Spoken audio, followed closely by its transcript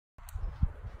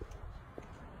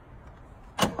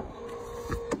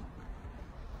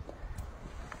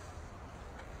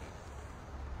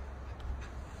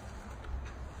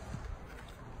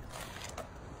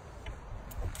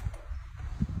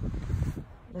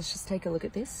Let's just take a look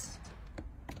at this.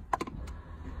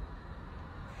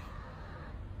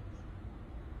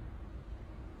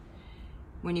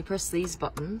 When you press these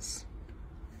buttons,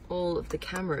 all of the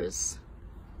cameras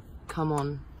come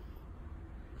on.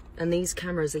 And these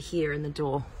cameras are here in the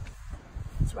door.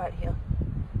 It's right here.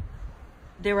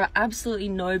 There are absolutely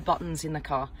no buttons in the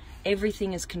car.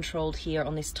 Everything is controlled here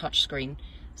on this touch screen.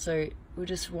 So we'll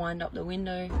just wind up the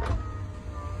window.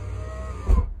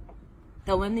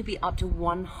 There'll only be up to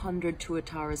 100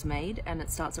 Tuataras made, and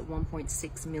it starts at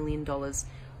 $1.6 million plus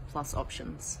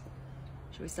options.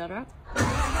 Should we start her up?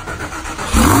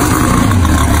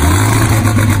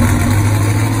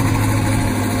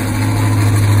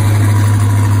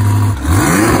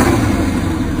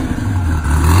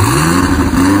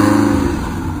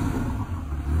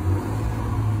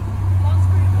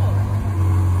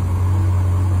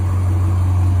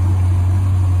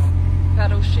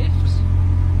 Paddle shift.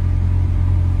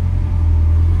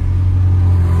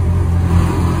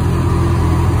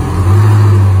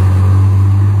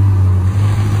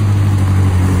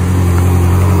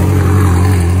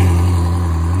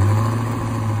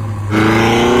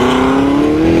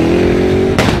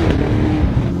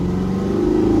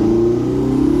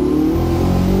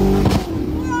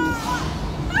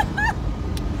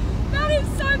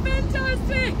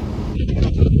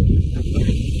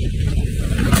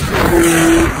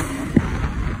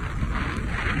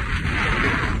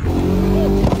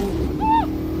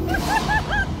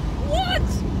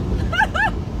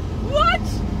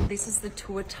 This is the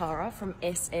Tuatara from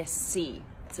SSC.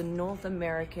 It's a North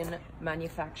American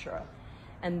manufacturer.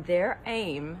 And their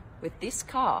aim with this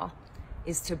car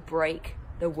is to break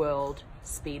the world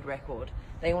speed record.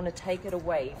 They want to take it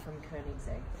away from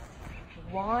Koenigsegg.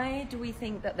 Why do we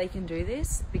think that they can do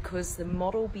this? Because the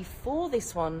model before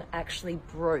this one actually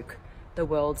broke the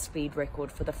world speed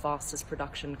record for the fastest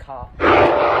production car.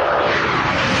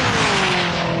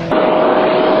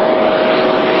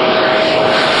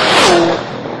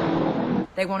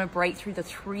 They want to break through the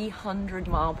 300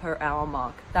 mile per hour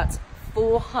mark. That's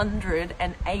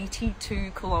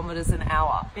 482 kilometers an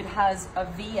hour. It has a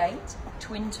V8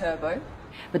 twin turbo,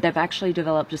 but they've actually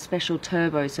developed a special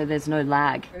turbo so there's no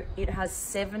lag. It has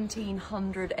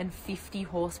 1750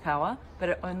 horsepower, but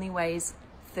it only weighs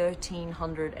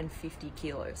 1350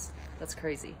 kilos. That's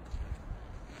crazy.